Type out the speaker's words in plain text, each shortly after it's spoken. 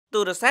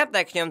ទូរស័ព្ទ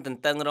ដែលខ្ញុំទន្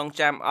ទឹងរង់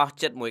ចាំអស់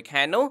ជិត1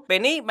ខែនោះពេល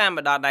នេះបានម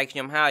កដល់ដៃខ្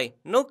ញុំហើយ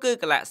នោះគឺ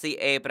Galaxy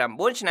A9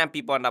 ឆ្នាំ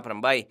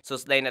2018សួ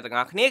ស្តីអ្នកទាំង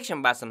អស់គ្នាខ្ញុំ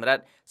បាទសំរិទ្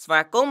ធស្វា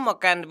គមន៍មក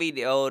កាន់វី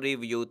ដេអូ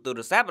review ទូ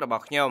រស័ព្ទរប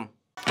ស់ខ្ញុំ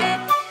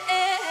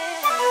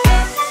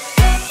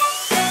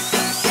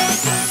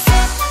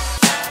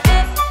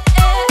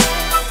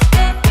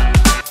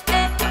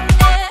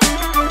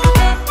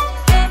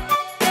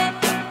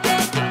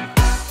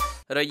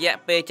រយៈ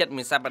ពេល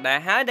7សប្តា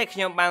ហ៍ហើយដែលខ្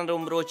ញុំបានរួ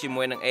មរស់ជា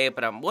មួយនឹង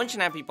A9 ឆ្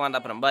នាំ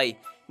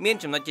2018មាន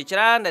ចំណុចជាច្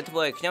រើនដែលធ្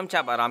វើឲ្យខ្ញុំចា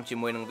ប់អារម្មណ៍ជា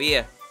មួយនឹងវា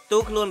ទូ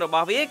ខ្លួនរប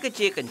ស់វាគឺ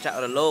ជាកញ្ចក់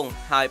រលោង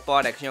ហើយព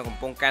ណ៌ដែលខ្ញុំកំ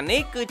ពុងកាន់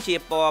នេះគឺជា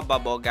ពណ៌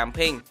Bubble Gum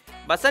Pink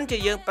បើសិនជា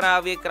យើងប្រើ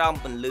វាក្រោម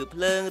ពន្លឺភ្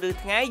លើងឬ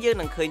ថ្ងៃយើង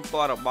នឹងឃើញព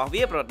ណ៌របស់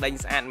វាប្រដេញ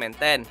ស្អាតមែន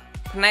ទែន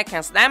ផ្នែកខា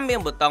ងស្ដាំមាន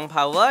ប៊ូតុង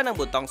Power និង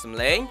ប៊ូតុងសំ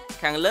ឡេង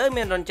ខាងលើ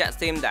មានរន្ធចាក់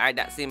ស៊ីមដែលអាច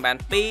ដាក់ស៊ីមបាន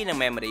2និង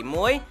Memory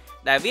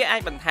 1ដែលវាអា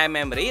ចបន្ថែម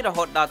Memory រ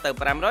ហូតដល់ទៅ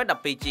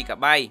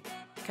 512GB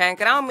ខាង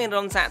ក្រោមមានរ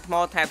ន្ធសាកថ្ម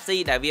Type C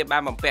ដែលវាបា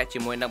នបំពាក់ជា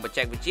មួយនឹងបច្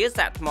ចេកវិទ្យា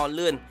សាកថ្ម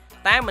លឿន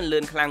តែមិនលឿ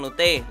នខ្លាំងនោះ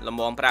ទេល្ម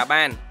មប្រើ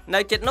បាននៅ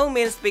ជិតនោះ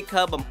មាន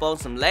speaker បំពង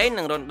សំឡេង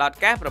និងរន្ធដត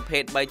កាសប្រភេ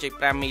ទ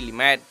 3.5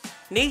 mm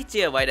នេះ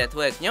ជាអ្វីដែលធ្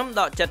វើឲ្យខ្ញុំ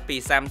ដកចិត្តពី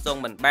Samsung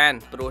មិនបាន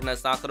ព្រោះនៅ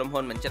សល់ក្រុម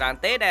ហ៊ុនមិនច្រើន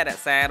ទេដែលរ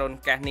ក្សារន្ធ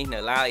កាសនេះនៅ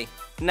ឡើយ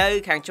នៅ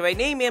ខាងឆ្វេង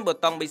នេះមានប៊ូ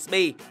តុង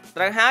Bixby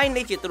ត្រូវហើយ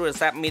នេះជាទូរ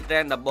ស័ព្ទ mid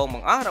range ដំបូងប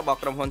ង្អស់របស់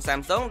ក្រុមហ៊ុន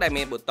Samsung ដែល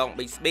មានប៊ូតុង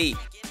Bixby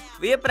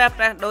វាប្រើ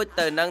ប្រាស់ដូច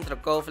ទៅនឹងត្រ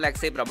កូល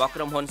flagship របស់ក្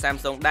រុមហ៊ុន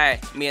Samsung ដែរ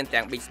មាន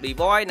ទាំង Bixby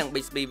Voice និង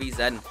Bixby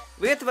Vision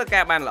វាធ្វើ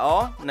ការបានល្អ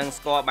និង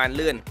ស្គាល់បាន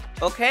លឿន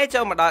អូខេចូ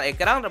លមកដល់អេ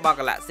ក្រង់របស់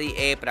Galaxy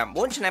A9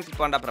 ឆ្នាំ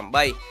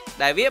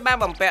2018ដែលវាបាន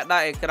បំពាក់ដោ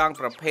យអេក្រង់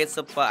ប្រភេទ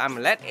Super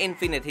AMOLED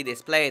Infinity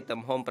Display ទំ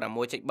ហំ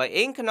 6.3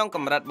 អ៊ីងក្នុងក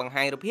ម្រិតបង្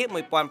ហាញរូបភាព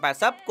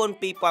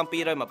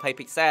 1080x2220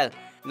 pixel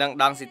និង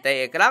ដង់ស៊ីតេ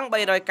អេក្រង់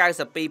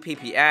 392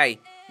 ppi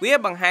វា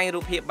បង្ហាញរូ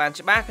បភាពបាន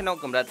ច្បាស់ក្នុង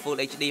កម្រិត Full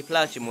HD+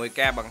 ជាមួយ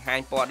ការបង្ហាញ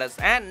ពណ៌ដិត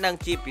ស្អាតនិង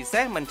ជាពិ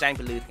សេសមិនចាញ់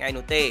ពន្លឺថ្ងៃ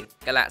នោះទេ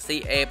Galaxy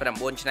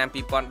A9 ឆ្នាំ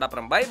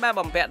2018បាន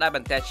បំពាក់ដោយប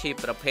ន្ទះ chip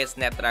ប្រភេទ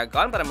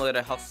Snapdragon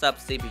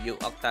 660 CPU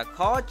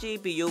Octa-core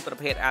GPU ប្រ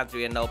ភេទ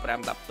Adreno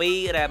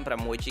 512 RAM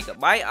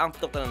 6GB អង្គ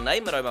ផ្ទុកទិន្នន័យ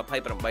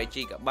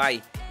 128GB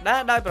ដែ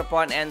លដោយប្រ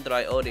ព័ន្ធ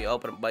Android Audio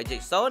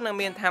 8.0 និង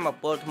មានថាម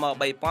ពលថ្ម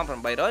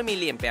 3800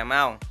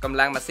 mAh កម្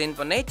លាំងម៉ាស៊ីន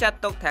ប៉ុណ្ណេះចាត់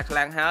ទុកថាខ្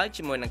លាំងហើយ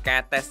ជាមួយនឹងកា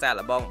រតេស្តសាក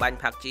ល្បងបាញ់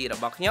PUBG រ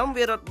បស់ខ្ញុំ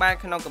វារត់បាន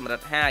ក្នុងកម្រិ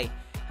ត high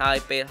ហើយ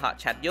ពេលហក់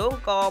ឆាត់យោង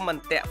ក៏មិន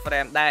តាក់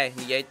frame ដែរ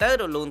និយាយទៅ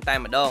រលូនតែ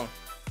ម្ដង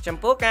ចំ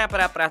ពោះការប្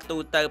រើប្រាស់ទូ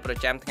ទៅប្រ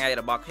ចាំថ្ងៃ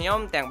របស់ខ្ញុំ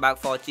ទាំងបើក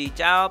 4G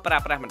ចោលប្រើ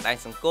ប្រាស់បណ្ដាញ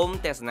សង្គម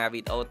ទស្សនាវី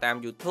ដេអូតាម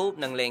YouTube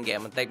និងលេងហ្គេម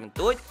បន្តិចបន្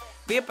តួច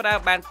វាប្រើ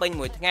បានពេញ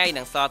មួយថ្ងៃ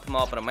និងសល់ថ្ម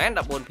ប្រមាណ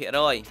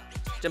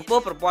 14% ចំពោះ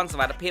ប្រព័ន្ធសុ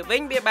វត្ថិភាពវិ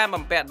ញវាបាន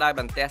បំពាក់ដោយ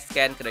បន្ទះ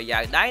scan ក្រយៅ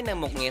ដៃនិង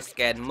មុខងារ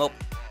scan មុខ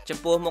ចំ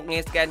ពោះមុខងា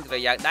រ scan ក្រ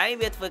យៅដៃ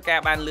វាធ្វើការ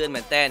បានលឿន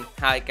មែនទែន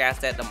ហើយការ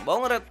set ដំបូ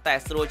ងរឹតតែ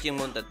ស្រួលជាង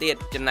មុនទៅទៀត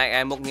ចំណែក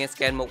ឯមុខងារ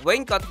scan មុខវិញ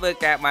ក៏ធ្វើ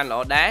ការបានល្អ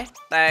ដែរ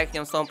តែខ្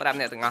ញុំសូមប្រាប់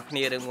អ្នកទាំងអស់គ្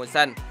នារឿងមួយ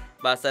សិន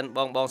បើសិនប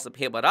ងសុ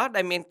ភាពបរោះ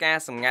ដែលមានការ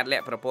សម្ងាត់លា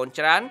ក់ប្រព័ន្ធ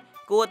ច្រើន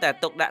គួរតែ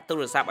ទុកដាក់ទូ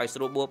រស័ព្ទឲ្យស្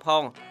រួលបួលផ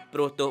ងព្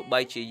រោះទោះបី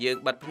ជាយើង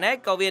បិទភ្នែក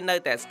ក៏វានៅ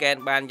តែ scan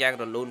បានយ៉ាង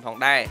រលូនផង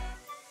ដែរ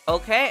អូ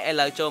ខេឥ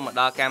ឡូវចូលមក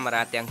ដល់កាមេ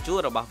រ៉ាទាំងជួរ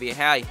របស់វា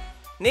ហើយ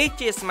នេះ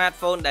ជា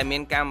smartphone ដែលមា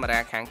នកាមេរ៉ា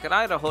ខាងក្រោ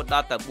យរហូតដ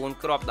ល់ទៅ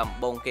4គ្រាប់ដំ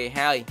បូងគេ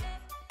ហើយ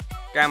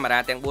កាមេរ៉ា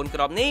ទាំង4គ្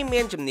រាប់នេះ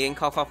មានជំនាញ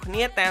ខុសៗគ្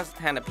នាតាមស្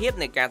ថានភាព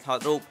នៃការថត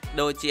រូប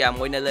ដូចជា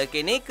មួយនៅលើ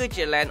គេនេះគឺ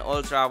ជា lens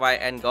ultra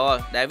wide angle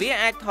ដែលវា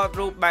អាចថត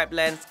រូបបែប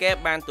landscape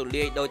បានទូ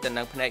លាយដូចទៅ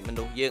នឹងភ្នែកម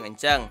នុស្សយើងអ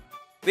ញ្ចឹង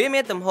វាមា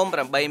នទំហំ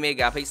8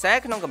 megapixel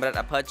ក្នុងកម្រិត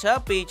aperture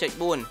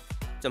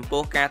 2.4 ចំ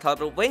ពោះការថត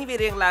រូបវិញវា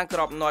រៀងឡើងក្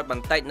រប noise ប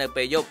ន្តិចនៅ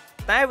ពេលយប់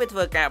តែវាធ្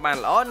វើការបាន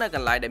ល្អនៅក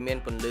ន្លែងដែលមាន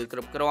ពន្លឺគ្រ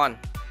ប់គ្រាន់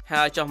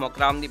ហើយចុះមក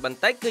ក្រោមនេះបន្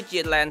តិចគឺជា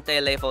lens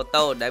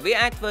telephoto ដែលវា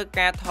អាចធ្វើ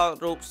ការថត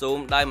រូប zoom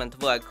ដោយមិន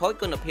ធ្វើឲ្យខូច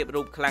គុណភាព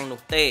រូបខ្លាំង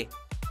នោះទេ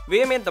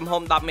វាមានទំ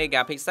ហំ10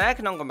 megapixel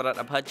ក្នុងកម្រិត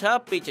aperture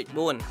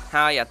 2.4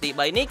 ហើយអាទី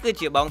3នេះគឺ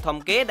ជាបងធំ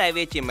គេដែល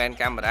វាជា main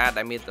camera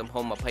ដែលមានទំ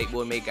ហំ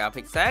24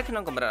 megapixel ក្នុ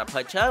ងកម្រិត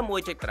aperture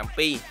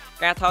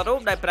 1.7 ការថតរូប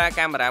ដោយប្រើ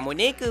កាមេរ៉ាមួយ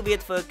នេះគឺវា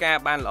ធ្វើការ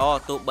បានល្អ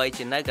ទោះបី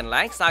ជានៅកន្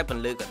លែងខ្សោយព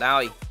ន្លឺក៏ដោ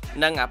យ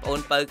និងអាប្អូន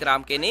ពៅក្រោម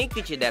គេនេះ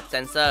គឺជា depth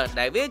sensor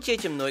ដែលវាជា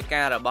ជំនួយ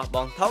ការរបស់ប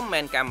ងធំ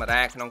main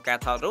camera ក្នុងការ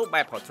ថតរូប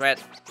បែប portrait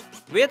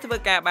វាធ្វើ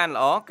ការបាន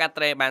ល្អកាត់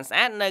ត្រេបានស្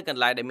អាតនៅក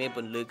ន្លែងដែលមានព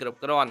ន្លឺគ្រប់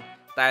គ្រាន់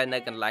តែនៅ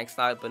កន្លែងខ្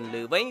សោយពន្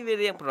លឺវិញវា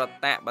រៀងប្រ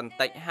តាក់បន្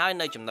តិចហើយ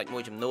នៅចំណុចមួ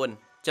យចំនួន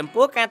ចំ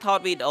ពោះការថត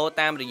វីដេអូ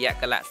តាមរយៈ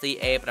Galaxy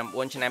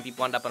A9 ឆ្នាំ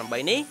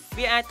2018នេះ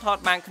វាអាចថត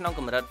បានក្នុង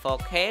កម្រិត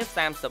 4K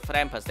 30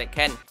 frame per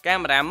second កា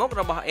មេរ៉ាមុខ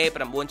របស់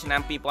A9 ឆ្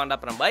នាំ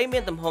2018មា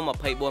នទំហំ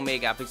24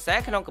 megapixel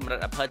ក្នុងកម្រិត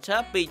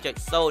aperture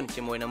 2.0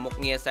 ជាមួយនឹងមុខ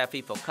ងារ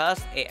selfie focus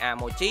AR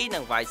emoji និ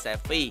ង wide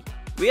selfie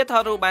វាថ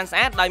តរូបបានស្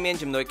អាតដោយមាន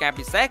ជំនួយការ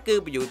ពិសេសគឺ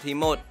beauty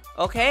mode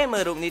អូខេមើ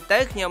លរូបនេះទៅ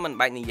ខ្ញុំមិន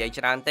បាច់និយាយ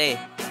ច្រើនទេ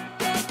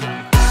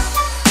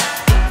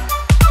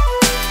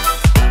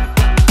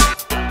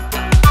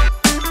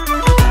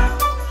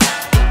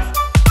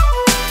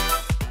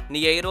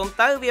និយាយរួម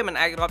ទៅវាមិន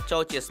អាចរាប់ចូ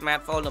លជា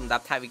smartphone លំដា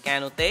ប់ថវិកា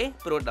នោះទេ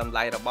ព្រោះតម្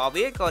លៃរបស់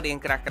វាក៏រៀង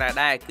ក្រាស់ៗ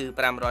ដែរគឺ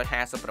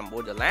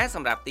$559ស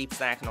ម្រាប់ទីផ្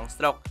សារក្នុង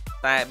ស្រុក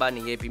តែបើ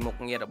និយាយពីមុខ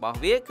ងាររបស់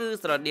វាគឺ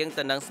ស្រដៀង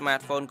ទៅនឹង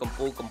smartphone កំ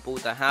ពូ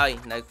ទៅហើយ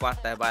នៅខ្វះ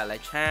តែ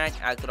wireless charge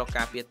ឲ្យក្រោះ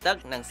ការពារទឹក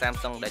និង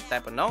Samsung ដែលតែ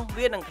ប៉ុណ្ណោះ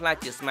វានឹងក្លាយ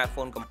ជា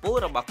smartphone កំពូ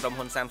របស់ក្រុម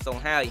ហ៊ុន Samsung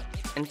ហើយ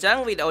អញ្ចឹង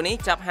វីដេអូនេះ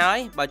ចាប់ហើយ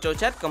បើចូល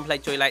ចិត្តកុំភ្លេច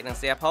ជួយ like និង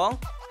share ផង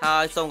ហើ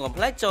យសូមកុំ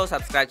ភ្លេចចូល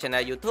subscribe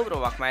channel YouTube រ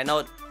បស់ខ្មែរ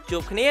Note ជួ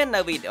បគ្នានៅ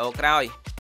វីដេអូក្រោយ